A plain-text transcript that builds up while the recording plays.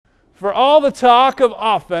For all the talk of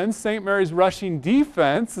offense, St. Mary's rushing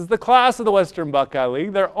defense is the class of the Western Buckeye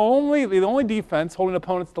League. They're the only defense holding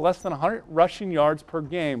opponents to less than 100 rushing yards per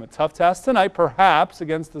game. A tough task tonight, perhaps,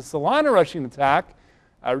 against the Celina rushing attack,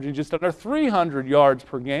 averaging just under 300 yards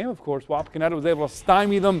per game. Of course, Wapakoneta was able to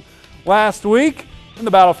stymie them last week in the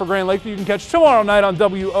battle for Grand Lake that you can catch tomorrow night on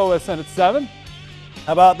WOSN at 7.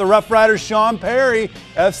 How about the Rough Riders, Sean Perry,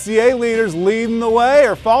 FCA leaders leading the way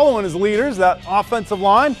or following his leaders, that offensive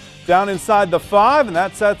line down inside the 5, and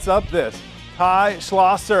that sets up this. Ty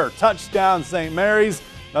Schlosser, touchdown St. Mary's,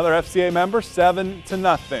 another FCA member,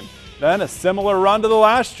 7-0. Then a similar run to the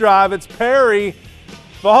last drive. It's Perry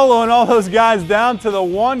following all those guys down to the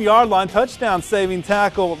 1-yard line. Touchdown saving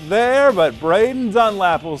tackle there, but Braden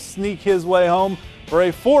Dunlap will sneak his way home for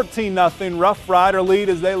a 14-0 Rough Rider lead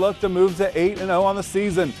as they look to move to 8-0 on the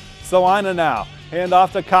season. Celina now. Hand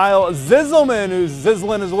off to Kyle Zizzleman, who's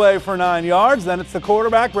zizzling his way for 9 yards. Then it's the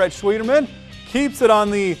quarterback, Brett Schwederman. Keeps it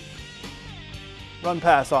on the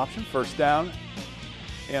run-pass option. First down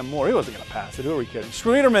and more. He wasn't going to pass it. Who are we kidding?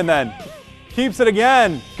 Schwederman then keeps it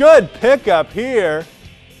again. Good pickup here.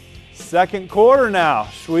 Second quarter now.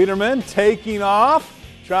 Schwederman taking off,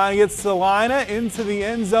 trying to get Celina into the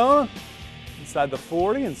end zone. Inside the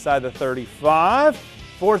 40, inside the 35.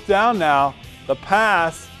 Fourth down now. The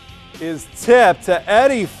pass is tipped to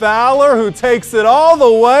Eddie Fowler, who takes it all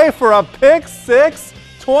the way for a pick six.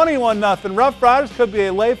 21-0. Rough Riders could be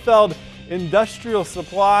a Layfeld Industrial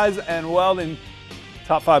Supplies and Welding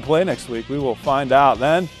top 5 play next week. We will find out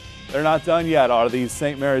then. They're not done yet, are these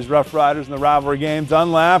St. Mary's Rough Riders in the rivalry game.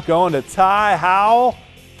 Dunlap going to Ty Howell.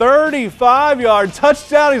 35-yard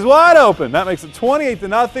touchdown. He's wide open. That makes it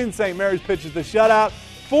 28-0. St. Mary's pitches the shutout.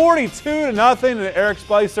 42-0. And Eric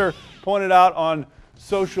Spicer pointed out on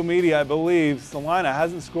social media, I believe, Celina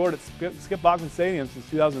hasn't scored at Skip Bachman Stadium since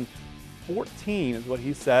 2014, is what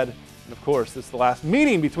he said. And of course, this is the last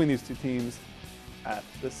meeting between these two teams at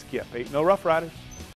the Skip. 8-0 Rough Riders.